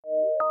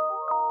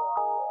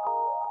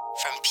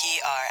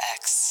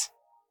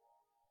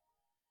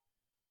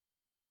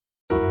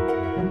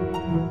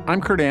I'm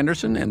Kurt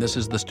Anderson, and this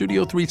is the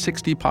Studio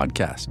 360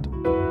 podcast.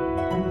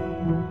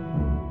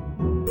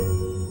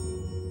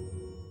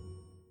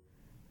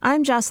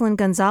 I'm Jocelyn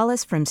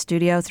Gonzalez from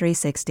Studio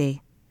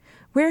 360.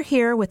 We're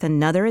here with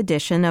another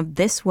edition of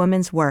This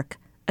Woman's Work,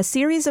 a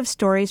series of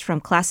stories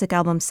from Classic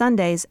Album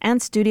Sundays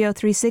and Studio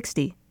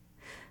 360.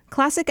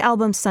 Classic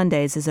Album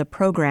Sundays is a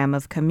program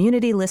of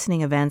community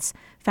listening events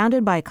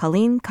founded by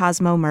Colleen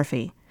Cosmo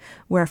Murphy,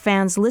 where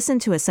fans listen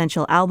to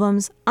essential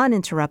albums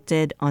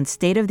uninterrupted on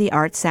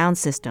state-of-the-art sound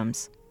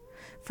systems.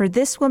 For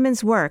This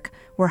Woman's Work,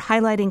 we're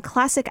highlighting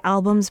classic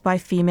albums by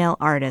female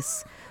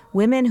artists,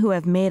 women who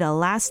have made a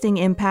lasting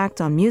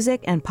impact on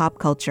music and pop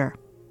culture.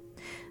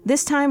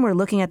 This time we're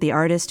looking at the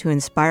artist who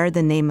inspired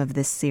the name of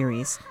this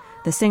series,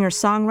 the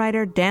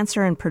singer-songwriter,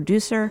 dancer, and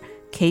producer,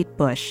 Kate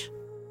Bush.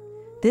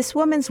 This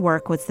Woman's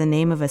Work was the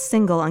name of a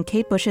single on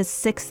Kate Bush's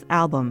 6th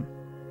album.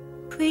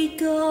 Pray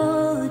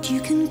God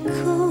you can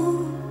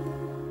go.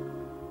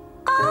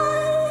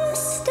 I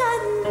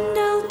stand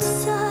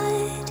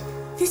outside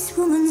this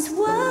woman's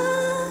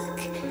work,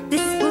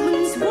 this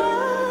woman's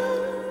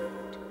word.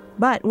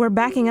 But we're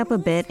backing up a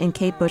bit in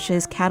Kate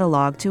Bush's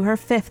catalog to her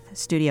 5th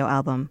studio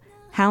album,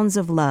 Hounds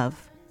of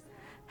Love.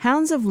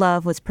 Hounds of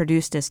Love was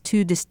produced as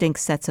 2 distinct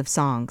sets of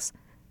songs.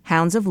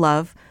 Hounds of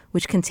Love,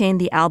 which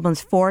contained the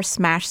album's 4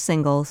 smash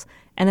singles,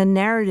 and a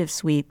narrative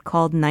suite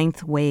called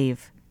Ninth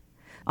Wave.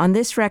 On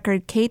this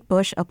record, Kate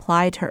Bush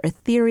applied her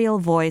ethereal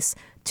voice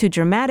to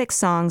dramatic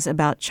songs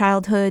about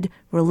childhood,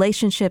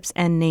 relationships,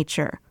 and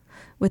nature.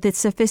 With its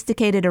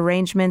sophisticated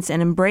arrangements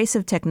and embrace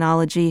of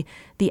technology,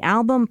 the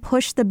album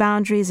pushed the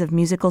boundaries of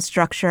musical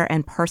structure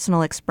and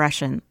personal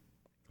expression.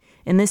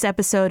 In this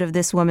episode of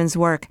This Woman's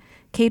Work,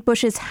 Kate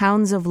Bush's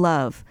Hounds of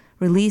Love,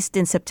 released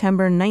in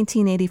September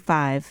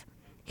 1985.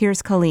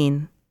 Here's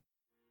Colleen.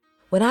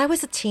 When I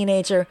was a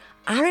teenager,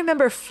 I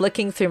remember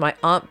flicking through my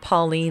Aunt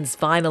Pauline's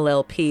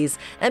vinyl LPs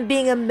and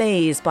being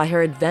amazed by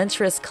her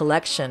adventurous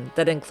collection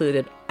that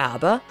included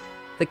ABBA,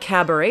 the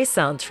Cabaret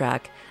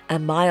soundtrack,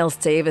 and Miles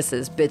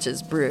Davis's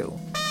Bitches Brew.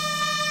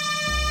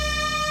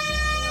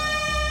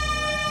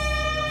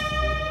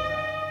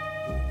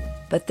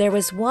 But there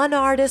was one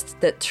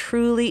artist that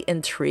truly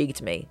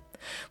intrigued me.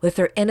 With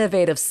her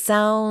innovative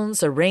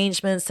sounds,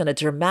 arrangements, and a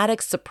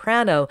dramatic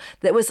soprano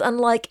that was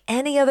unlike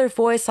any other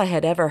voice I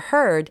had ever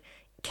heard,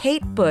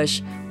 Kate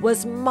Bush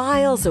was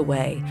miles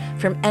away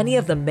from any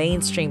of the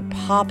mainstream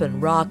pop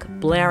and rock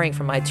blaring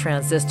from my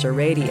transistor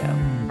radio.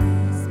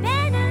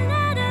 Spend a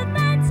lot of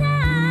my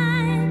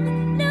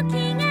time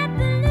looking at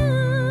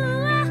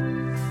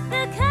blue,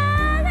 the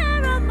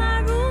color of my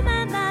room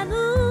and my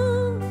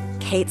mood.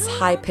 Kate's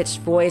high-pitched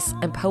voice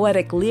and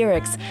poetic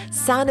lyrics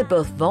sounded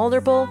both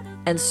vulnerable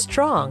and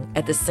strong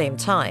at the same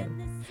time.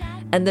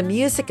 And the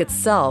music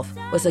itself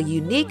was a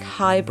unique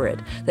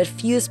hybrid that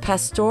fused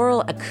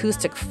pastoral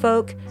acoustic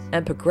folk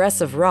and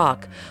progressive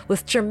rock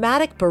with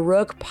dramatic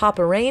Baroque pop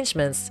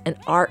arrangements and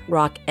art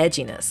rock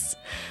edginess.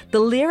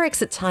 The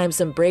lyrics at times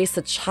embraced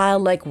the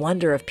childlike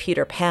wonder of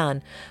Peter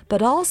Pan,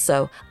 but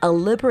also a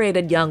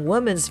liberated young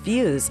woman's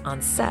views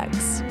on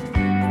sex.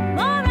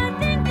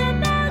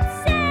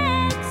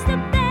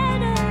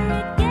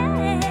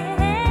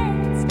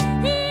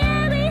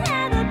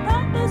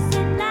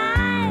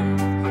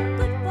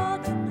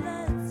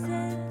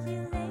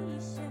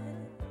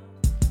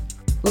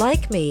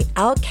 Like me,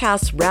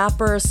 Outkast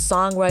rapper,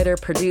 songwriter,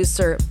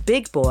 producer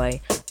Big Boi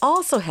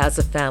also has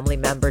a family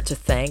member to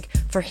thank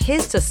for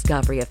his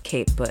discovery of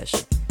Kate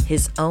Bush,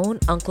 his own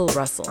Uncle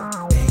Russell.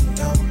 I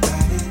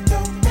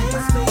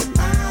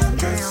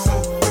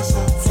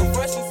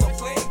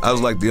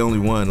was like the only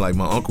one. Like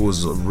my uncle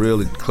was a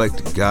real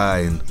eclectic guy,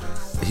 and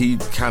he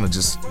kind of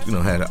just,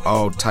 had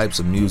all types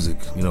of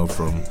music,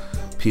 from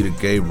Peter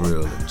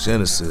Gabriel and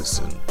Genesis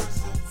and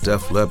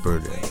Def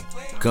Leppard and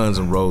Guns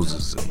N'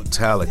 Roses and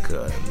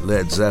Metallica and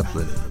Led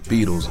Zeppelin and the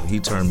Beatles, and he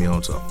turned me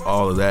on to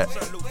all of that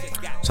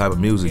type of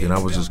music, and I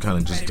was just kind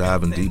of just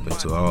diving deep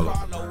into all of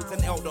it.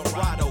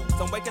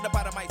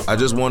 I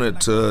just wanted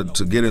to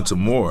get into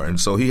more, and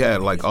so he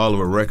had like all of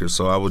her records,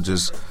 so I would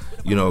just,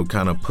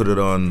 kind of put it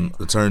on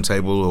the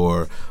turntable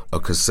or a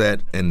cassette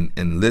and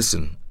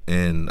listen,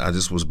 and I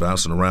just was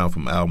bouncing around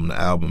from album to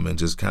album and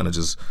just kind of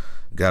just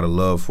got a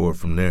love for it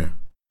from there.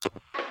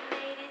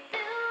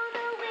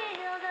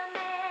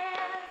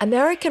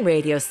 American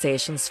radio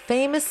stations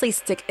famously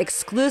stick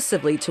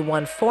exclusively to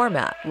one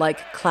format,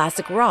 like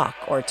classic rock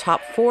or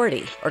top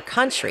 40 or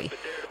country.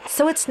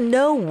 So it's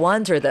no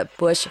wonder that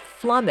Bush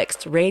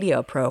flummoxed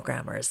radio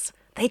programmers.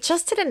 They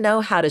just didn't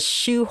know how to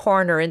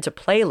shoehorn her into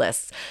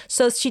playlists,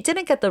 so she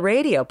didn't get the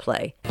radio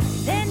play.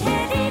 Then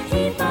heady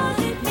people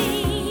hit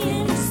me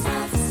in a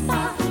soft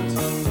spot.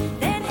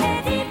 Then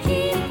heady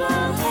people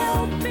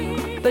help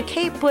me. But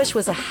Kate Bush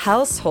was a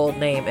household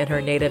name in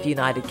her native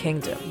United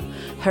Kingdom.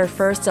 Her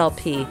first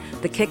LP,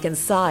 The Kick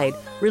Inside,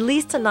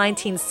 released in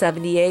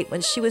 1978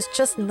 when she was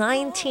just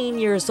 19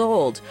 years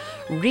old,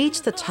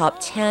 reached the top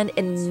 10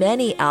 in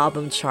many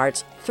album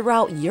charts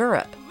throughout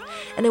Europe.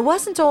 And it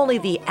wasn't only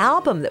the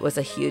album that was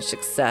a huge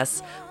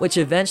success, which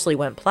eventually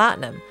went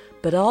platinum,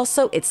 but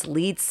also its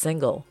lead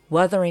single,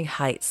 Wuthering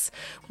Heights,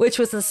 which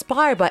was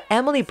inspired by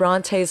Emily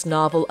Bronte's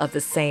novel of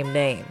the same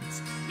name.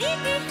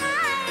 Leave behind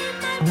my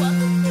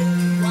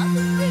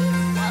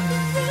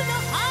walking through the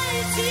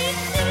heights.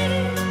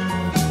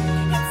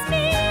 It's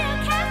me,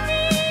 I can't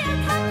see,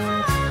 I come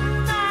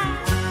home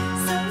back.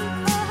 So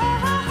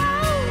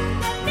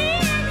cold, let me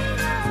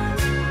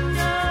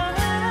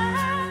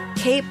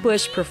any. Kate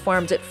Bush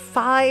performed it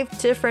 5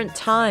 different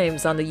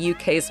times on the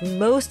UK's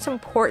most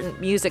important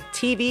music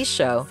TV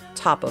show,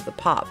 Top of the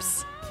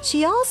Pops.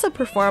 She also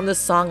performed the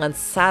song on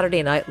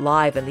Saturday Night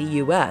Live in the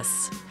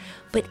US.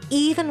 But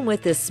even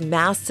with this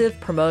massive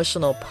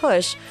promotional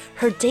push,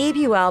 her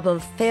debut album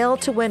failed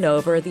to win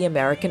over the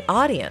American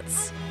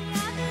audience.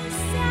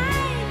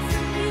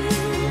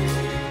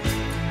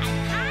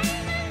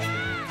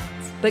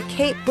 But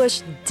Kate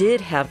Bush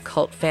did have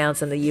cult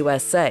fans in the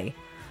USA.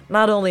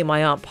 Not only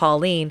my Aunt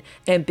Pauline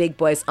and Big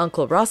Boy's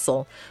Uncle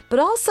Russell, but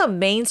also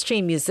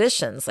mainstream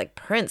musicians like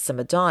Prince and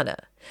Madonna.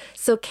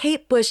 So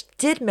Kate Bush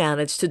did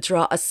manage to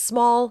draw a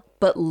small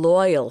but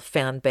loyal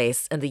fan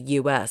base in the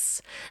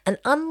US, an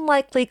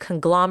unlikely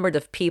conglomerate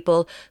of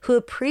people who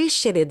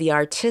appreciated the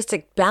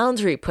artistic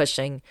boundary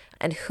pushing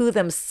and who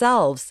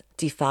themselves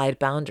defied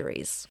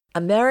boundaries.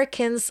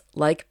 Americans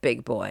like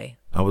Big Boy.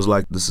 I was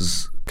like, this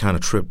is kind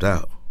of tripped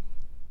out.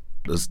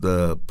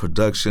 The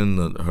production,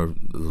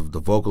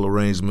 the vocal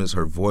arrangements,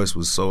 her voice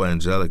was so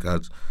angelic. I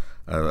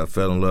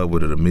fell in love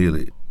with it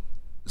immediately.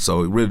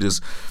 So it really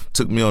just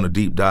took me on a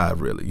deep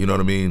dive, really. You know what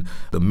I mean?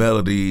 The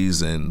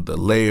melodies and the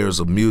layers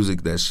of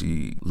music that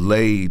she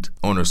laid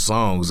on her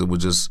songs, it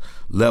was just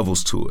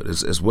levels to it,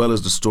 as well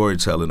as the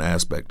storytelling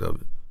aspect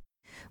of it.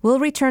 We'll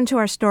return to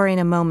our story in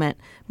a moment,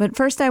 but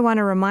first I want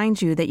to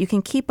remind you that you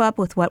can keep up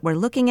with what we're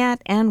looking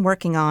at and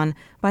working on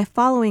by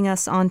following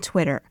us on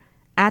Twitter,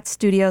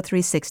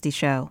 @Studio360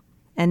 Show.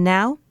 And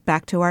now,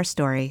 back to our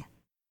story.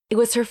 It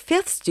was her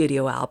 5th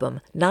studio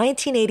album,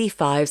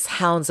 1985's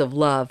Hounds of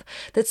Love,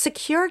 that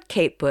secured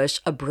Kate Bush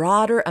a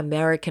broader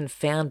American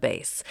fan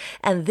base.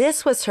 And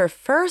this was her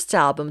first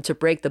album to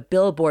break the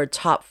Billboard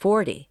Top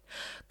 40.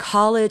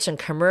 College and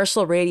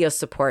commercial radio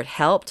support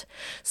helped.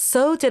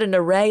 So did an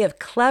array of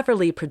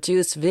cleverly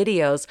produced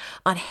videos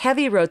on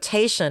heavy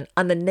rotation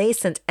on the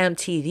nascent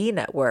MTV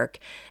network,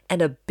 and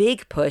a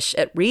big push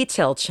at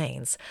retail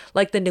chains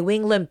like the New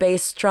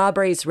England-based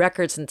Strawberries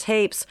Records and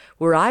Tapes,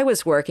 where I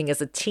was working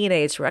as a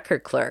teenage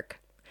record clerk.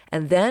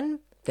 And then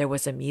there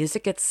was the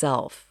music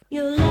itself.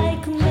 You're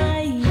like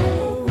my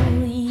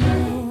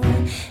yo-yo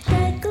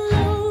that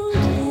glowed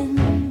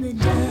in the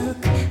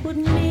dark. What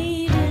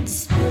made it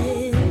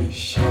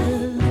special,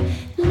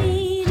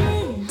 made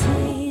it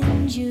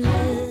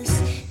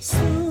dangerous,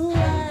 so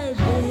I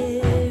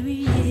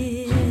buried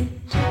it.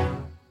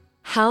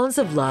 Hounds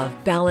of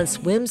Love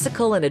balanced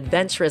whimsical and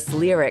adventurous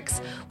lyrics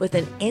with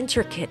an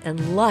intricate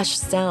and lush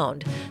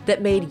sound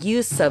that made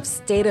use of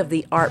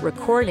state-of-the-art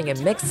recording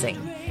and mixing.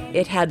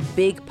 It had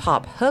big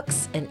pop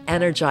hooks and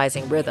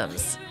energizing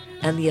rhythms,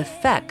 and the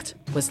effect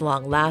was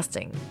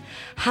long-lasting.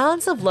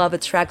 Hounds of Love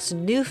attracts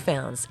new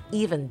fans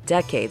even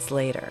decades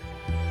later.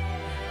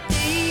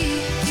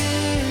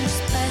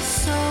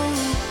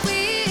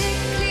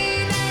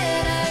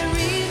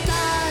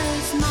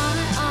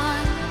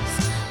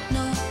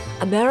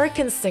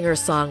 American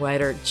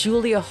singer-songwriter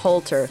Julia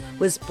Holter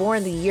was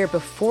born the year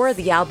before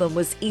the album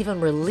was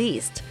even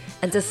released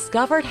and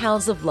discovered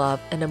Hounds of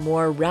Love in a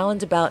more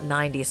roundabout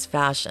 90s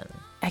fashion.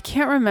 I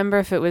can't remember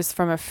if it was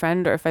from a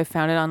friend or if I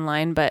found it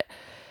online, but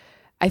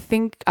I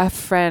think a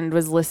friend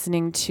was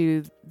listening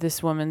to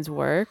this woman's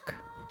work,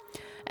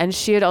 and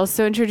she had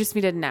also introduced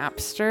me to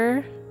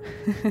Napster.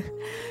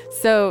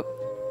 So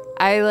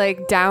I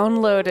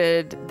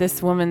downloaded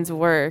this woman's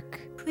work.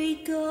 Pray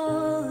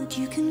God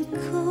you can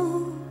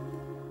go.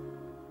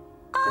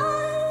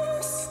 I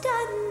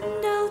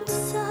stand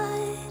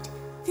outside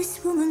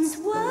this woman's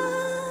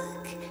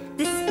work,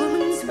 this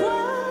woman's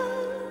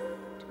word.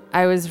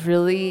 I was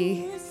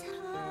really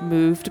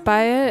moved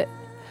by it.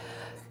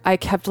 I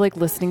kept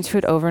listening to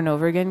it over and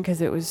over again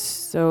because it was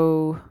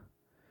so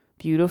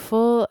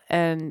beautiful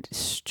and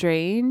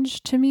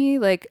strange to me.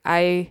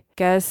 I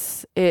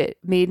guess it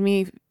made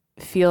me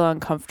feel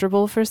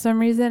uncomfortable for some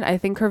reason. I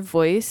think her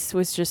voice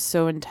was just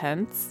so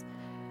intense.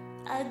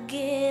 I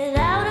get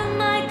out of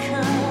my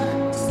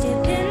car,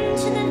 step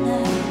into the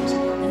night,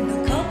 and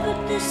look up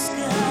at the sky.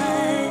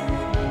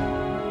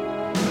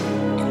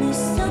 And there's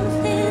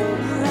something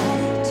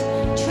bright,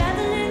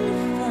 traveling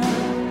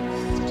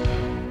fast.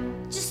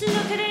 Just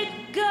look at it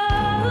go.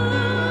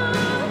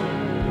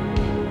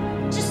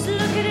 Just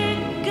look at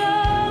it go.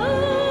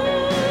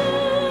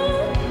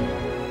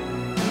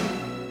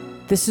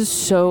 This is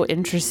so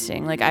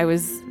interesting. I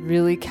was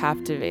really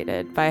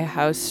captivated by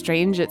how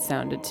strange it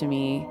sounded to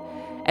me.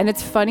 And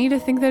it's funny to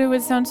think that it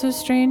would sound so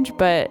strange,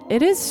 but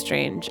it is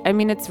strange. I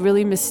mean, it's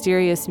really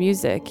mysterious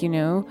music, you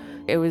know?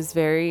 It was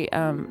very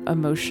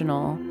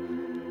emotional.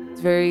 It's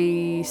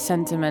very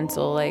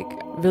sentimental,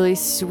 really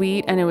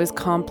sweet, and it was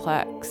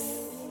complex.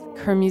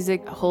 Her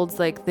music holds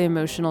like the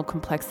emotional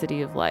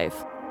complexity of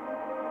life.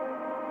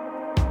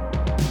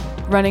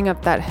 Running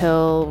Up That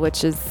Hill,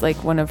 which is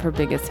like one of her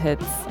biggest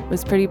hits,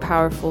 was pretty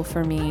powerful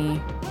for me.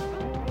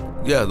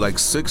 Yeah, like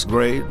 6th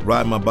grade,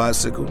 riding my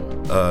bicycle,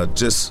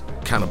 just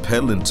kind of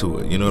pedaling to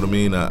it, you know what I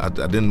mean? I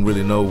didn't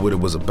really know what it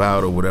was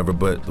about or whatever,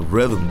 but the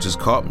rhythm just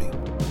caught me.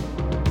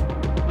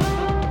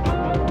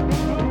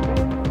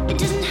 It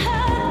doesn't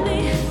hurt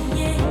me,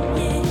 yeah,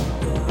 yeah.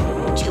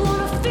 Do you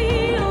wanna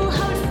feel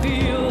how it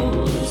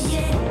feels?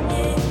 Yeah,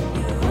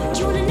 yeah. Do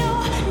you wanna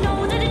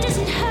know that it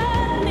doesn't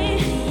hurt me?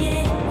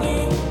 Yeah,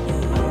 yeah.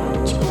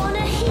 Do you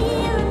wanna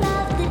hear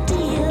about the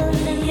deal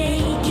they're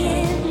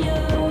making?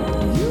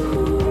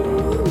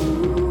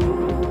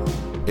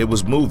 It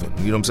was moving,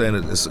 you know what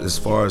I'm saying? As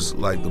far as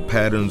like the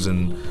patterns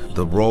and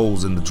the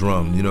rolls in the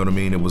drum, you know what I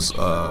mean? It was,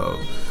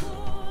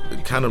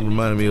 it kind of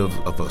reminded me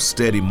of a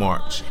steady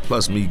march.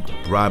 Plus me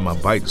riding my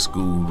bike to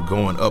school,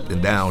 going up and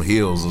down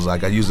hills. It was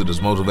like I used it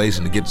as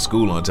motivation to get to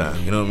school on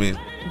time, you know what I mean?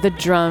 The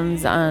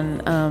drums on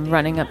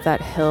Running Up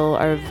That Hill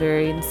are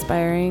very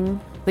inspiring.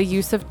 The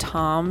use of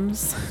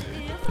toms.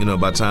 You know,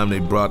 by the time they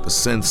brought the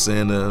synths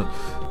in,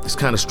 it's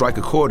kind of strike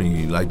a chord in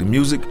you. Like the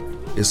music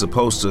is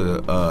supposed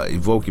to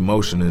evoke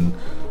emotion, and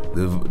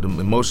the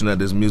emotion that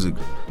this music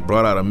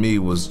brought out of me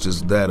was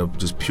just that of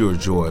just pure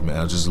joy, man.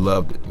 I just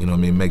loved it. You know what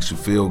I mean? It makes you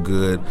feel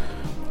good,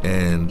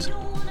 and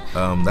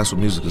that's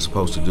what music is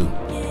supposed to do.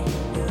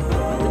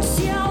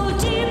 See how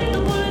deep the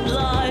bullet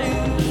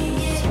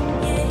lies.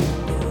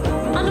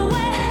 And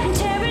when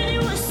tearing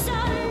you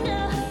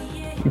asunder.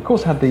 You of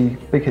course had the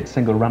big hit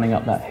single Running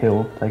Up That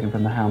Hill, taken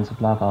from the Hounds of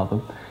Love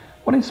album.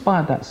 What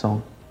inspired that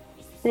song?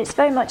 It's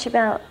very much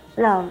about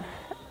love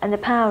and the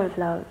power of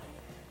love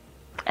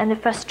and the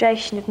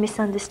frustration of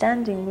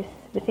misunderstanding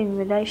within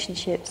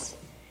relationships,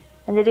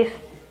 and that if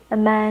a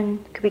man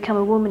could become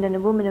a woman and a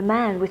woman a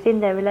man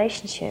within their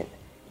relationship,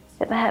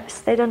 that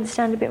perhaps they'd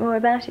understand a bit more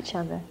about each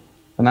other.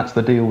 And that's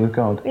the deal with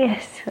God.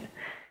 Yes.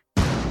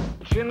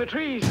 It's in the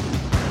trees.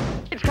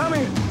 It's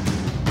coming.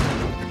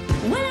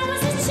 When I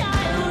was a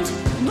child,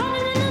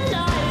 running in the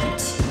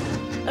night,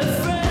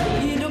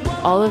 afraid of what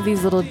All of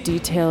these little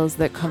details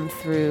that come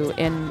through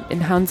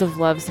in Hounds of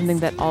Love, something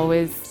that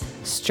always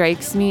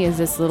strikes me is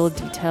this little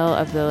detail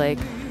of the like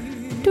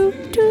do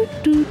do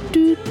do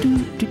do do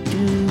do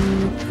do.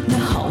 the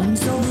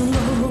hounds of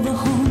love are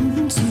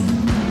haunting.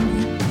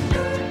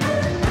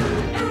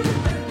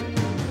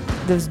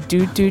 Those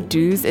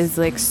do-do-dos is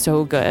like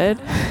so good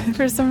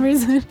for some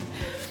reason.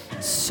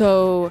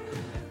 So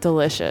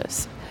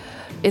delicious.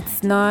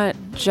 It's not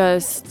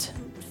just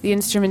the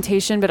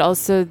instrumentation, but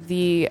also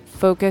the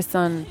focus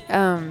on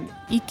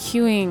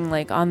EQing,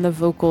 like on the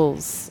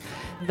vocals.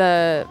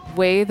 The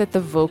way that the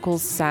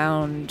vocals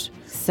sound,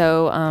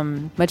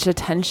 so much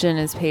attention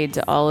is paid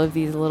to all of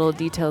these little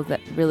details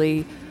that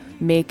really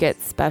make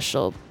it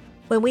special.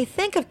 When we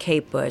think of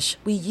Kate Bush,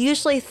 we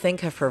usually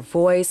think of her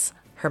voice,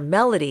 her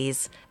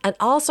melodies, and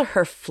also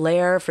her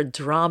flair for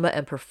drama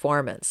and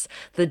performance,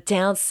 the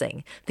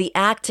dancing, the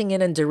acting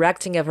in and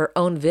directing of her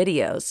own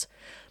videos.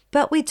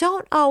 But we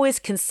don't always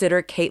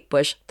consider Kate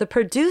Bush the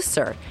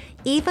producer,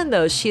 even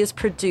though she has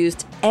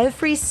produced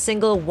every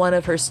single one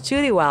of her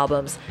studio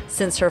albums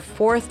since her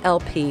 4th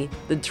LP,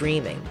 The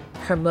Dreaming,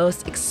 her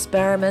most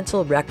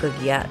experimental record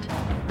yet.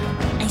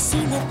 I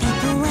see the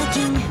people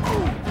working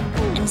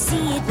and see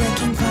it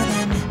working for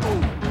them.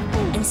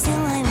 And still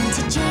I want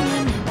to join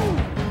in,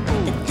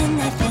 but then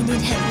I find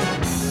it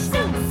hard.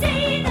 So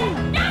say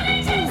that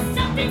knowledge is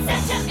something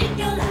such in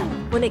your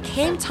life. When it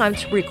came time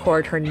to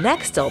record her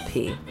next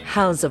LP,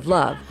 Hounds of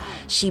Love,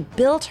 she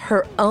built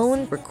her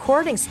own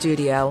recording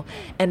studio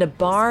and a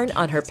barn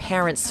on her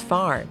parents'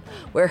 farm,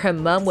 where her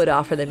mom would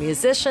offer the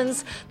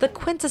musicians the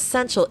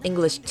quintessential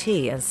English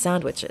tea and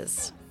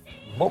sandwiches.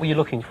 What were you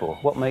looking for?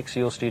 What makes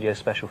your studio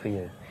special for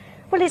you?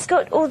 Well, it's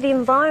got all the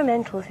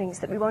environmental things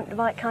that we want, the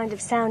right kind of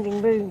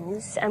sounding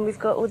rooms, and we've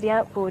got all the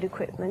outboard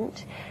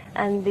equipment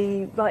and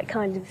the right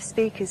kind of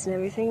speakers and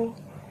everything.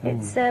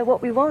 It's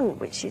what we want,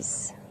 which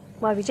is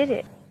why we did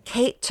it.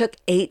 Kate took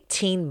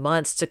 18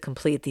 months to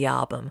complete the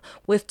album,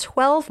 with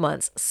 12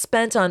 months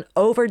spent on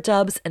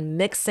overdubs and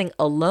mixing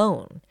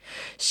alone.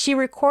 She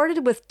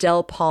recorded with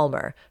Del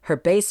Palmer, her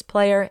bass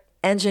player,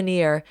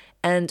 engineer,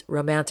 and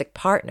romantic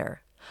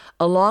partner.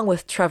 Along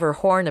with Trevor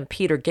Horn and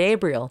Peter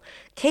Gabriel,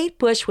 Kate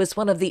Bush was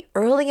one of the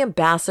early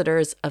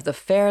ambassadors of the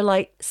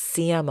Fairlight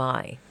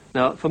CMI.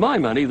 Now, for my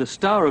money, the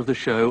star of the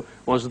show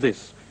was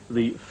this,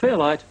 the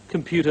Fairlight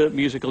computer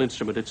musical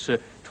instrument. It's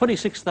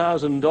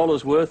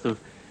 $26,000 worth of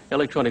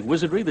electronic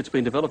wizardry that's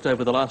been developed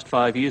over the last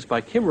 5 years by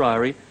Kim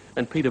Ryrie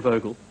and Peter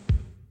Vogel.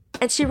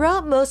 And she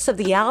wrote most of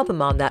the album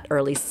on that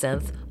early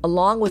synth,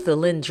 along with the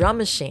Linn drum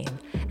machine,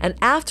 and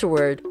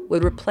afterward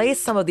would replace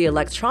some of the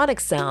electronic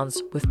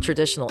sounds with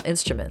traditional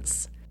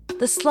instruments.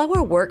 The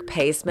slower work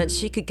pace meant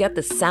she could get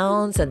the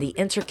sounds and the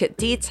intricate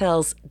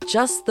details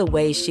just the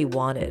way she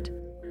wanted.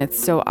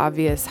 It's so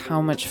obvious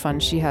how much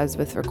fun she has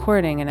with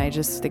recording, and I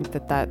just think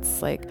that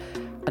that's like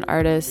an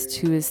artist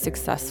who is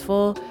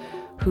successful,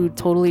 who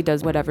totally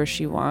does whatever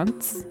she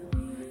wants.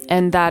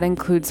 And that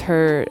includes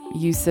her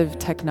use of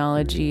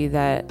technology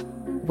that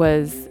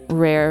was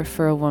rare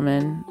for a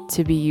woman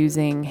to be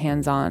using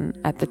hands-on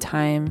at the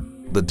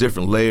time. The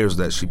different layers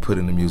that she put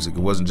in the music, it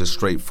wasn't just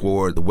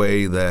straightforward. The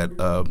way that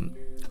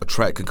a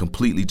track can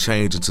completely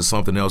change into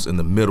something else in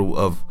the middle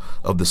of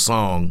the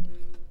song,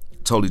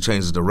 totally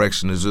change the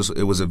direction.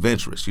 It was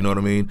adventurous, you know what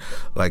I mean?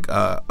 Like,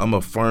 I'm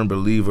a firm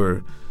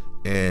believer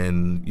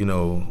in,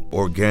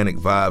 organic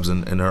vibes,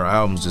 and her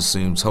albums just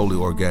seem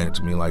totally organic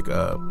to me. Like,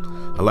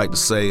 I like to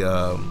say,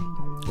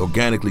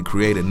 organically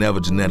created, never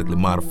genetically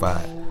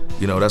modified.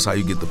 That's how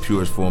you get the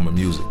purest form of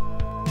music.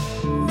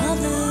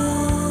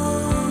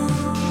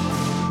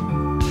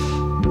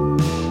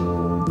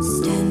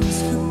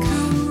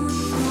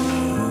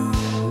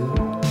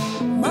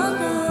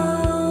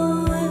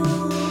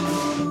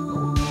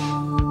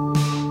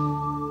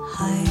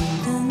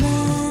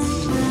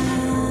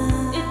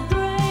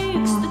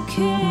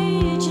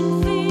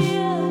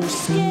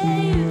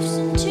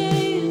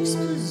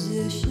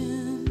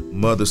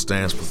 Mother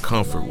Stands for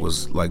Comfort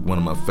was like one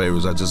of my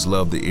favorites. I just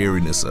love the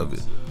eeriness of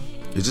it.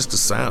 It's just the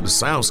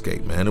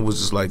soundscape, man. It was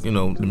just like, the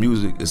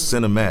music is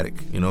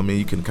cinematic. You know what I mean?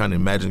 You can kind of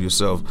imagine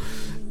yourself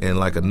in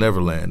like a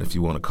Neverland, if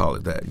you want to call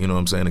it that. You know what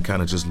I'm saying? And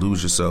kind of just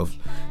lose yourself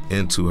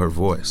into her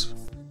voice.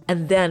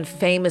 And then,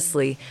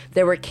 famously,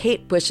 there were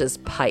Kate Bush's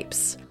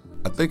pipes.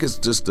 I think it's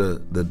just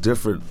the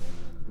different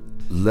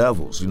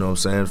levels, you know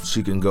what I'm saying?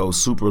 She can go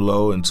super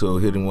low until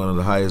hitting one of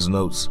the highest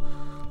notes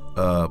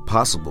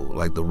possible.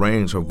 Like the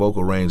range, her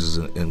vocal range is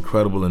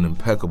incredible and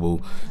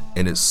impeccable,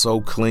 and it's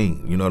so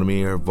clean. You know what I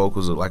mean? Her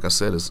vocals are, like I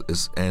said,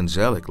 it's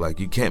angelic. Like,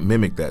 you can't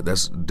mimic that.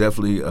 That's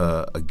definitely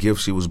a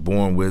gift she was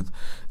born with,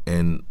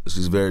 and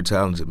she's very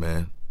talented,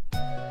 man.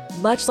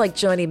 Much like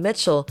Joni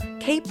Mitchell,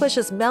 Kate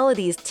Bush's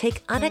melodies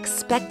take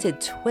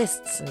unexpected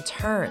twists and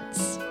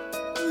turns.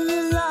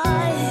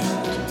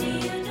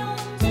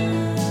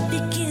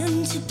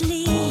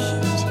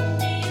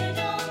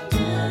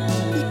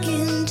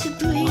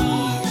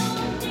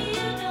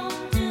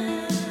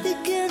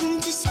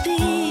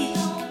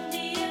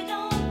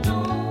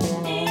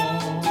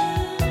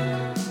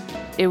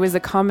 It was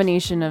a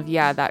combination of,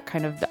 that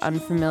kind of the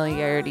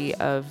unfamiliarity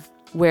of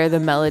where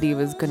the melody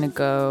was going to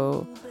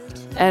go,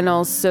 and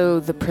also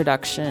the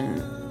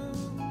production.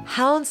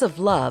 Hounds of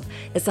Love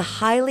is a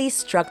highly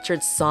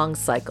structured song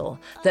cycle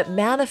that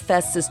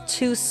manifests as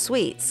 2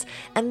 suites,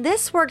 and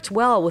this worked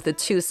well with a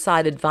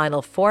 2-sided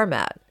vinyl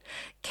format.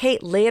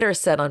 Kate later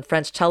said on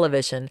French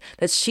television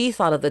that she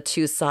thought of the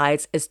 2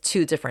 sides as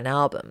 2 different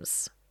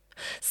albums.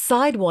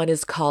 Side 1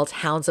 is called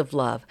Hounds of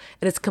Love,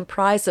 and it's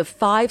comprised of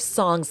 5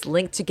 songs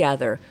linked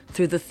together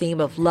through the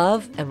theme of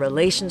love and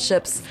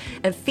relationships,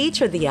 and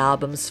feature the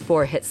album's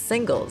 4 hit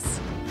singles.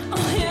 Oh,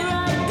 here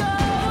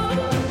I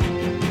go.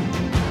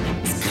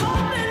 It's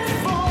coming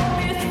for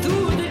me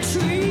through the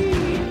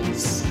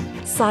trees.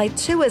 Side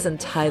 2 is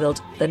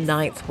entitled The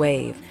Ninth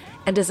Wave,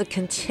 and is a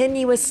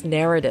continuous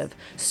narrative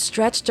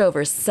stretched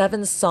over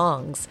 7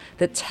 songs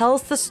that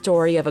tells the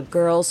story of a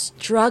girl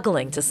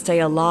struggling to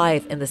stay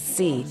alive in the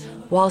sea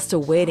whilst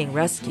awaiting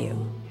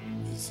rescue.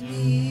 It's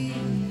me.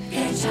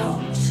 Get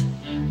out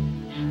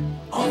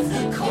of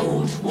the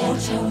cold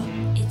water.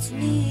 It's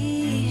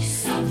me.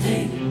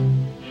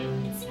 Something.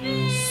 It's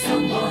me.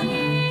 Someone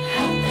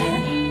help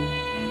him.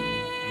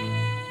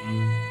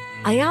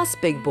 I asked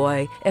Big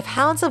Boy if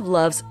Hounds of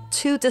Love's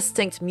 2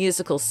 distinct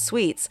musical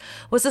suites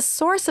was a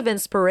source of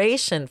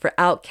inspiration for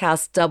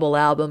Outkast's double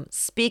album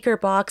Speaker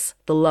Box,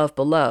 The Love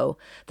Below,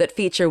 that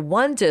feature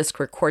 1 disc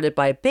recorded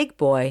by Big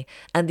Boy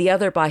and the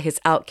other by his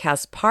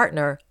Outkast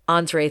partner,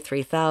 Andre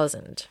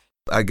 3000.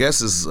 I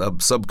guess it's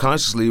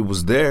subconsciously it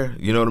was there,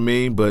 you know what I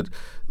mean? But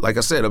like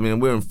I said,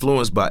 we're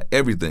influenced by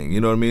everything, you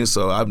know what I mean?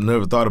 So I've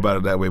never thought about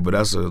it that way, but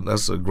that's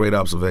a great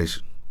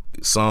observation.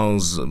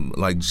 Songs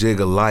like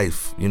Jig of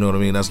Life, you know what I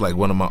mean? That's like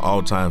one of my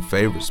all-time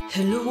favorites.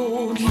 Hello,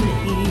 old lady.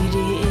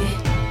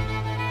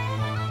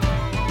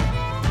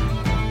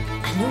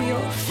 I know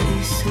your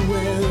face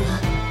well.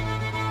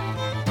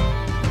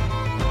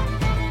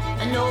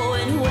 I know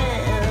it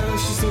well.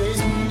 She says,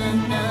 na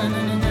na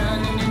na na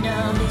na na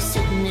na. Be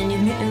sitting in your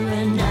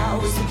mirror now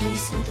is the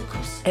place of the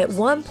cross. At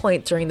one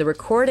point during the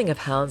recording of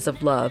Hounds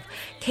of Love,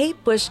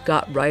 Kate Bush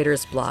got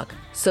writer's block,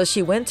 so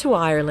she went to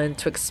Ireland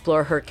to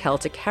explore her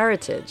Celtic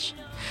heritage.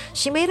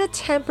 She made a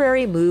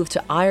temporary move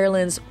to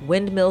Ireland's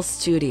Windmill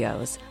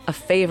Studios, a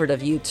favorite of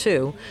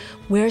U2,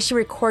 where she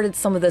recorded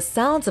some of the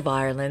sounds of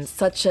Ireland,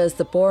 such as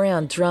the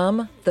Borean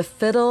drum, the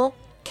fiddle,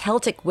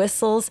 Celtic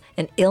whistles,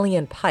 and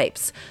Uilleann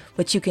pipes,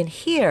 which you can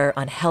hear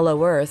on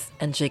Hello Earth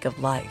and Jig of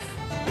Life.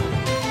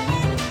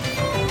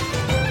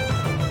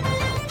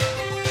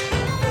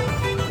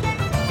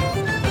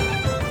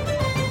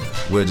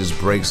 Where it just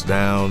breaks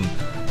down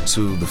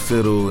to the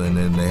fiddle, and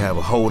then they have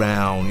a hold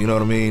down, you know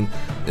what I mean?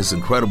 It's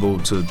incredible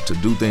to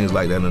do things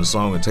like that in a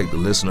song and take the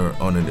listener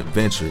on an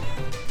adventure.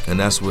 And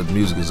that's what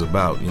music is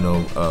about,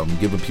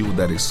 giving people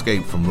that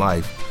escape from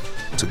life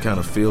to kind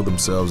of feel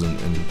themselves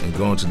and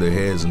go into their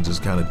heads and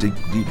just kind of dig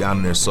deep down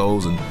in their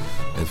souls and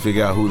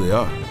figure out who they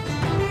are.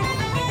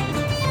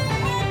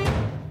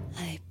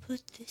 I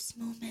put this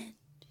moment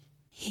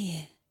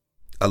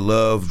I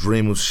love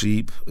Dream of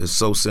Sheep. It's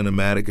so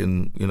cinematic,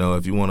 and you know,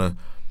 if you want to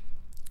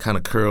kind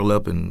of curl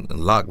up and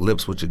lock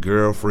lips with your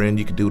girlfriend,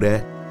 you can do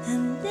that.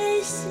 And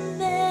they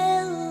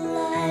smell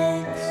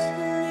like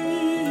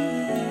sleep,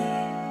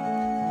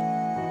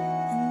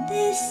 and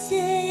they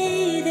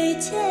say they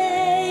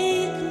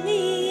take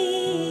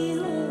me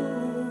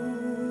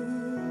home.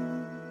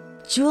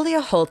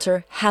 Julia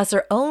Holter has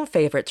her own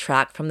favorite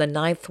track from the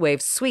Ninth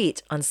Wave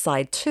suite on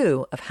side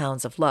 2 of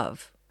Hounds of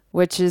Love.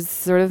 Which is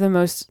sort of the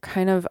most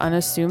kind of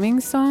unassuming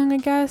song, I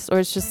guess, or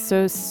it's just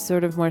so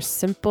sort of more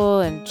simple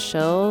and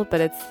chill, but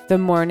it's The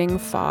Morning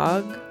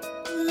Fog.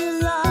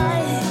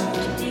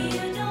 Light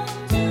begin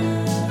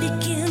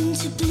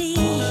to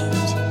bleed,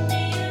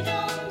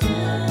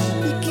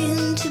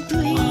 begin to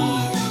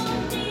breathe,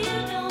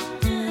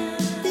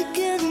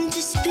 begin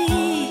to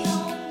speak.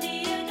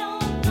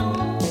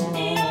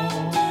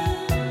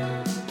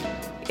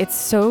 It's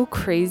so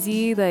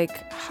crazy,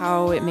 like,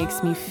 how it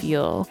makes me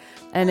feel.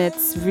 And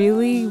it's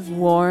really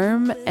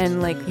warm,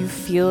 and like you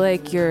feel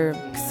like you're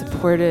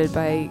supported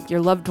by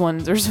your loved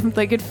ones or something.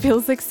 Like it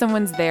feels like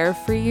someone's there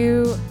for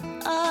you.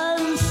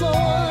 I'm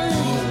falling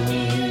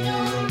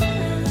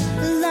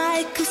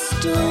like a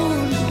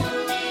stone,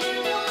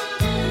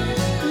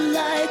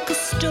 like a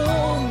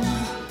stone.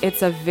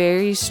 It's a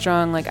very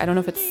strong, like, I don't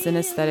know if it's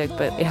synesthetic,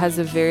 but it has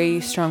a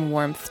very strong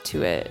warmth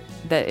to it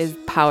that is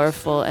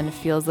powerful and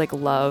feels like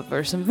love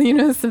or something, you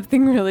know,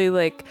 something really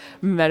like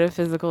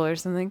metaphysical or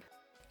something.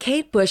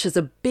 Kate Bush is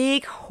a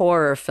big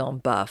horror film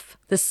buff.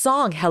 The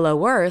song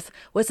Hello Earth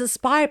was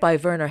inspired by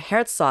Werner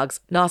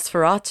Herzog's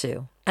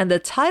Nosferatu, and the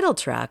title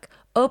track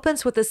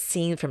opens with a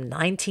scene from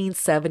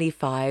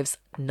 1975's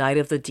Night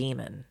of the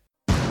Demon.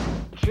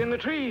 It's in the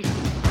trees.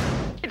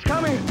 It's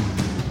coming.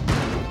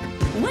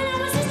 When I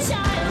was a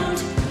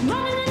child,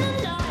 running in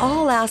the night.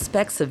 All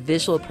aspects of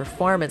visual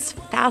performance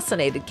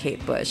fascinated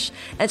Kate Bush,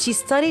 and she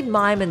studied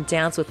mime and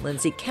dance with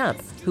Lindsay Kemp,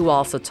 who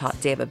also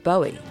taught David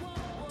Bowie.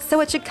 So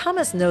it should come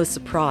as no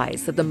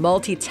surprise that the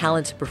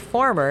multi-talented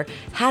performer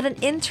had an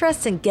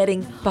interest in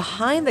getting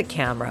behind the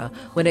camera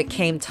when it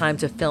came time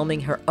to filming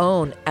her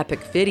own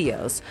epic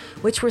videos,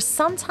 which were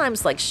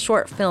sometimes like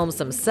short films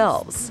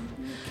themselves.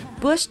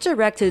 Bush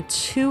directed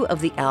 2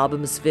 of the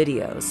album's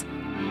videos.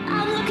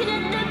 I'm looking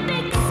at the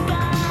big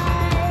sky.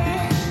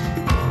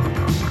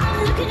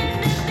 I'm looking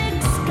at the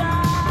big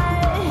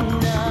sky.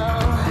 No,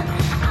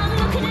 I'm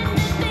looking at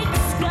the big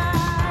sky.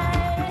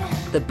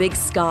 The Big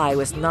Sky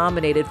was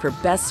nominated for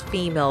Best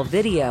Female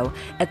Video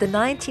at the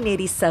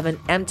 1987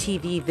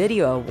 MTV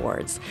Video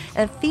Awards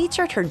and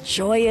featured her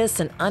joyous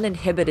and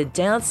uninhibited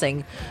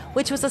dancing,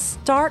 which was a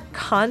stark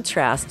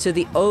contrast to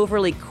the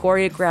overly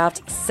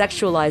choreographed,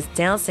 sexualized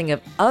dancing of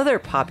other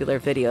popular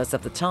videos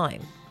of the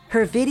time.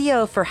 Her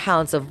video for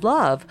Hounds of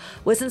Love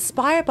was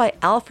inspired by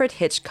Alfred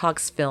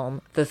Hitchcock's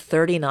film The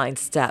 39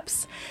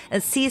 Steps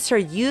and sees her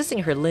using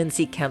her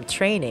Lindsay Kemp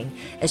training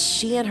as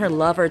she and her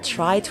lover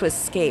try to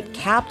escape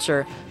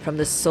capture from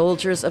the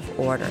soldiers of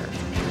order.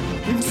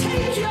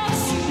 Take your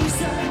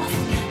shoes off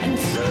and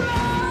throw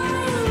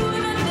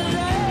them in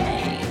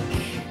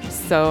the lake.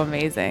 So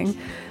amazing.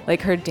 Like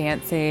her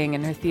dancing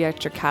and her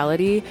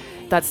theatricality,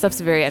 that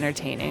stuff's very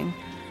entertaining.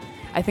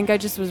 I think I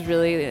just was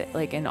really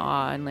like in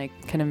awe and like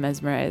kind of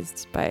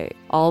mesmerized by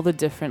all the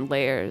different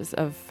layers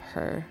of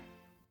her.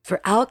 For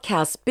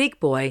Outkast's Big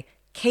Boy,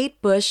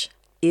 Kate Bush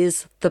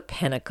is the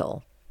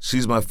pinnacle.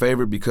 She's my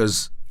favorite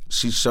because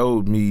she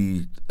showed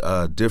me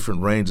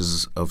different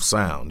ranges of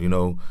sound. You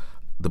know,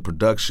 the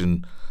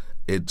production,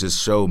 it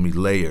just showed me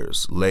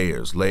layers,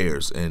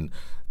 and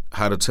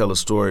how to tell a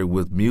story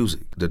with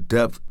music, the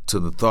depth to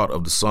the thought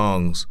of the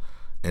songs,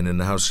 and then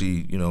how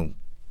she, you know,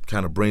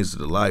 kind of brings it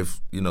to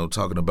life, you know,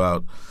 talking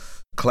about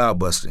cloud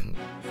busting.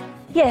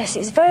 Yes,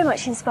 it's very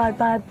much inspired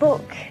by a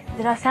book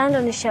that I found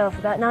on a shelf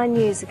about 9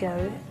 years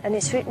ago, and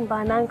it's written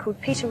by a man called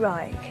Peter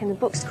Reich, and the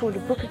book's called A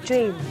Book of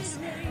Dreams.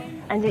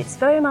 And it's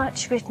very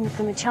much written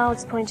from a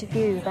child's point of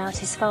view about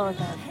his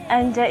father.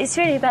 And it's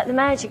really about the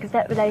magic of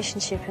that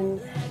relationship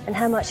and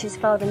how much his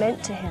father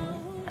meant to him.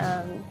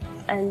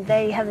 And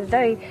they have a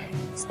very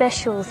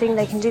special thing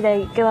they can do.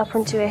 They go up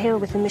onto a hill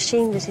with a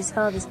machine that his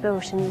father's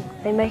built, and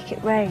they make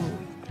it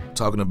rain.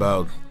 Talking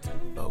about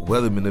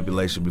weather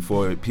manipulation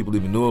before people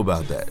even knew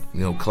about that. You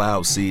know,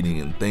 cloud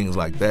seeding and things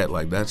like that.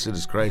 Like, that shit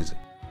is crazy.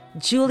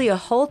 Julia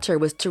Holter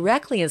was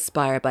directly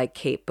inspired by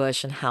Kate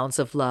Bush and Hounds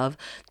of Love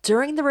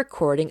during the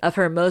recording of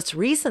her most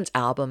recent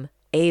album,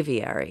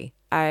 Aviary.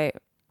 I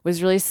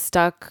was really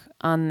stuck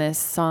on this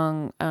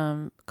song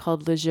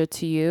called Le Jeu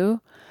to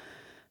You.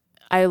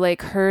 I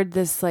like heard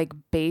this like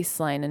bass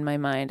line in my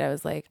mind. I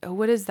was like, oh,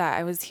 what is that?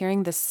 I was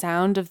hearing the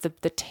sound of the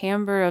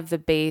timbre of the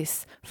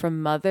bass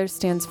from Mother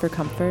Stands for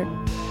Comfort.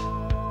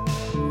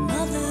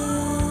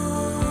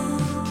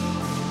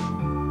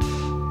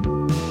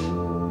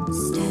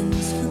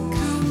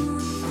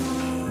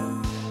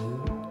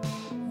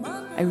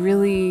 I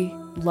really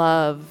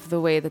love the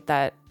way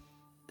that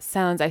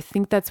sounds. I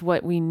think that's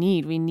what we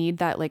need. We need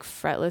that like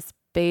fretless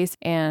bass,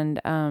 and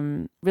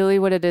really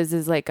what it is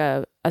like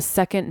a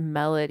second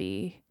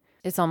melody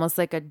It's almost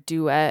like a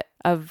duet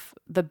of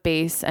the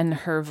bass and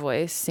her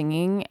voice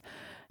singing.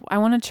 I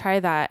want to try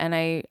that. And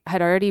I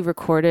had already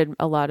recorded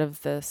a lot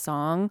of the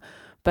song,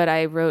 but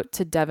I wrote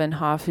to Devin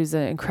Hoff, who's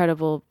an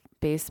incredible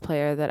bass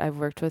player that I've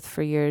worked with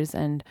for years.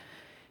 And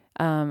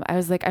I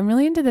was like, I'm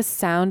really into the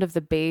sound of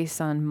the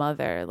bass on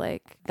Mother,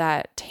 like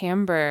that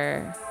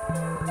timbre.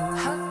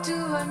 How do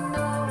I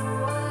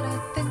know what I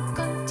think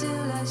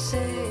until I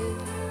say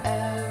it?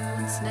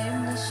 Aaron's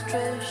nameless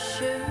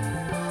treasure.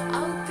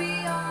 I'll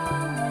be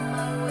on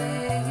my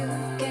way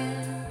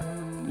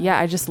again. Yeah,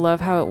 I just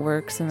love how it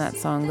works in that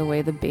song, the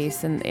way the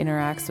bass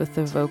interacts with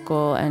the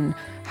vocal and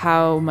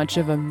how much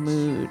of a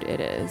mood it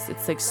is.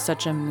 It's like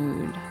such a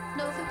mood.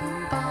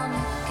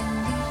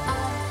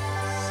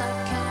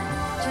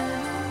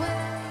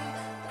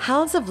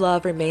 Hounds of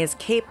Love remains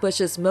Kate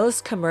Bush's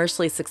most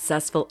commercially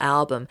successful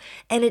album,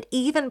 and it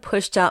even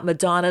pushed out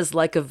Madonna's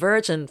Like a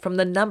Virgin from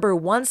the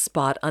 #1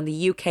 spot on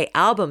the UK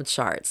album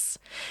charts.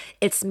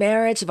 Its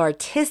marriage of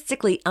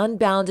artistically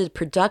unbounded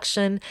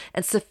production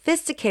and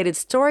sophisticated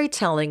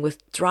storytelling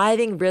with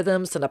driving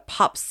rhythms and a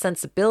pop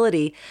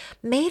sensibility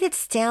made it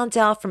stand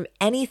out from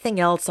anything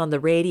else on the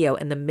radio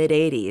in the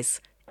mid-'80s.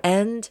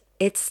 And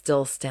it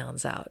still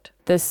stands out.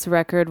 This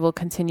record will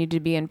continue to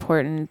be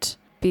important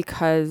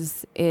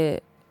because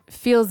it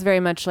feels very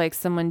much like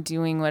someone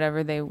doing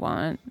whatever they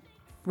want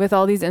with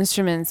all these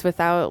instruments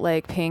without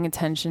like paying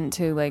attention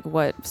to like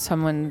what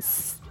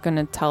someone's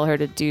gonna tell her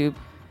to do.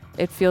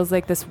 It feels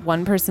like this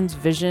one person's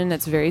vision.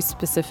 It's very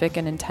specific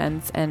and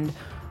intense and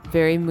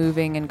very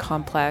moving and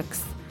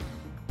complex.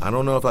 I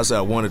don't know if I said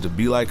I wanted to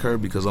be like her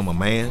because I'm a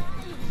man,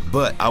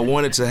 but I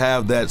wanted to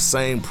have that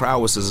same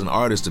prowess as an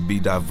artist, to be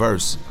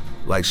diverse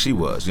like she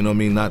was, you know what I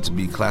mean? Not to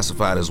be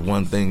classified as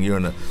one thing. You're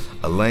in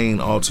a lane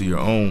all to your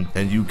own,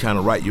 and you kind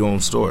of write your own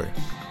story.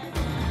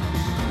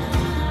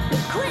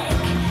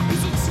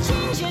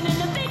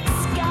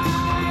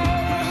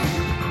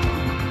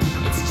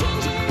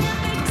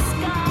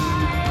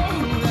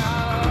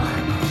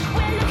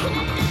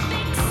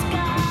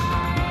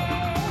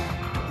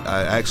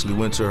 I actually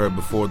went to her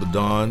Before the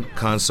Dawn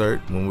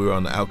concert when we were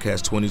on the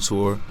Outkast 20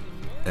 tour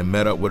and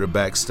met up with her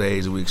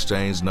backstage, and we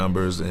exchanged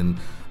numbers, and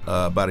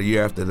about a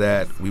year after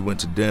that, we went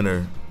to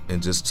dinner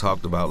and just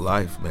talked about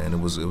life, man. It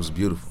was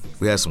beautiful.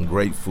 We had some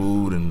great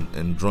food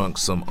and drunk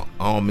some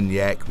almond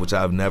yak, which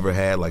I've never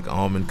had, like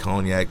almond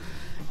cognac.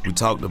 We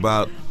talked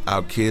about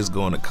our kids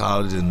going to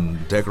college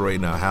and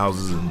decorating our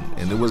houses,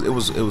 and it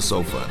was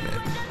so fun,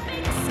 man.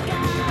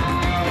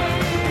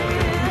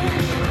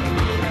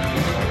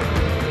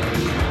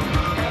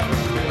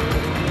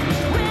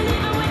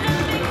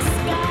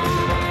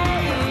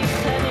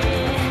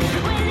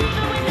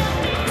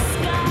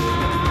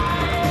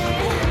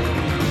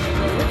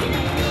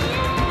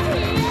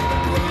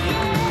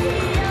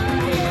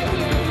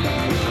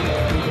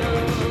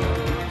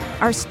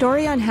 Our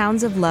story on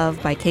Hounds of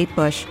Love by Kate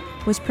Bush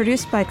was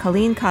produced by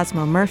Colleen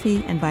Cosmo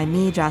Murphy and by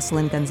me,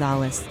 Jocelyn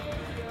Gonzalez.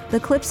 The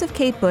clips of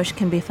Kate Bush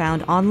can be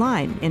found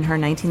online in her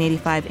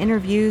 1985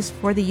 interviews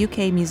for the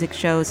UK music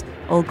shows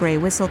Old Grey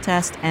Whistle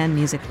Test and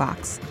Music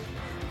Box.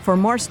 For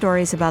more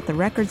stories about the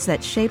records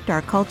that shaped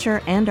our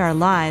culture and our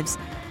lives,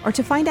 or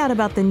to find out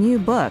about the new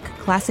book,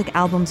 Classic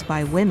Albums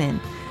by Women,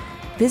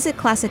 visit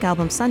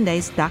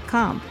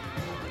classicalbumsundays.com.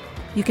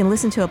 You can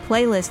listen to a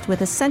playlist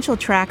with essential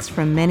tracks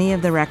from many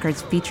of the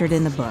records featured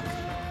in the book.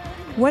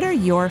 What are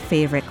your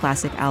favorite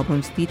classic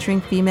albums featuring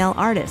female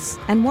artists,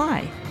 and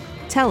why?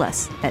 Tell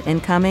us at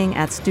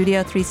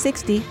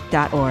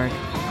incoming@studio360.org.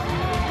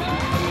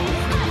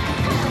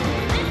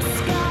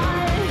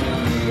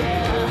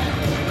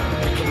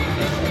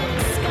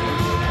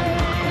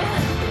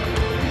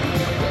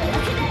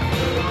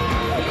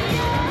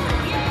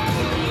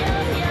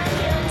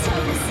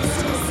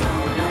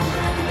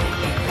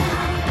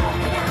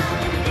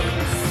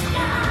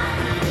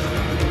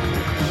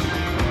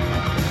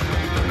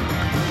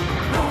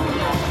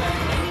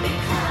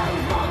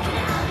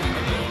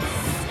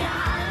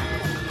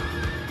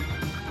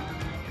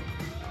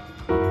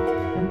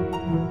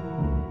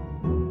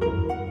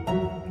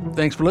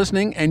 Thanks for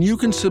listening, and you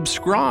can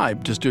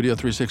subscribe to Studio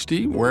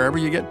 360 wherever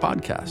you get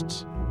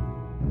podcasts.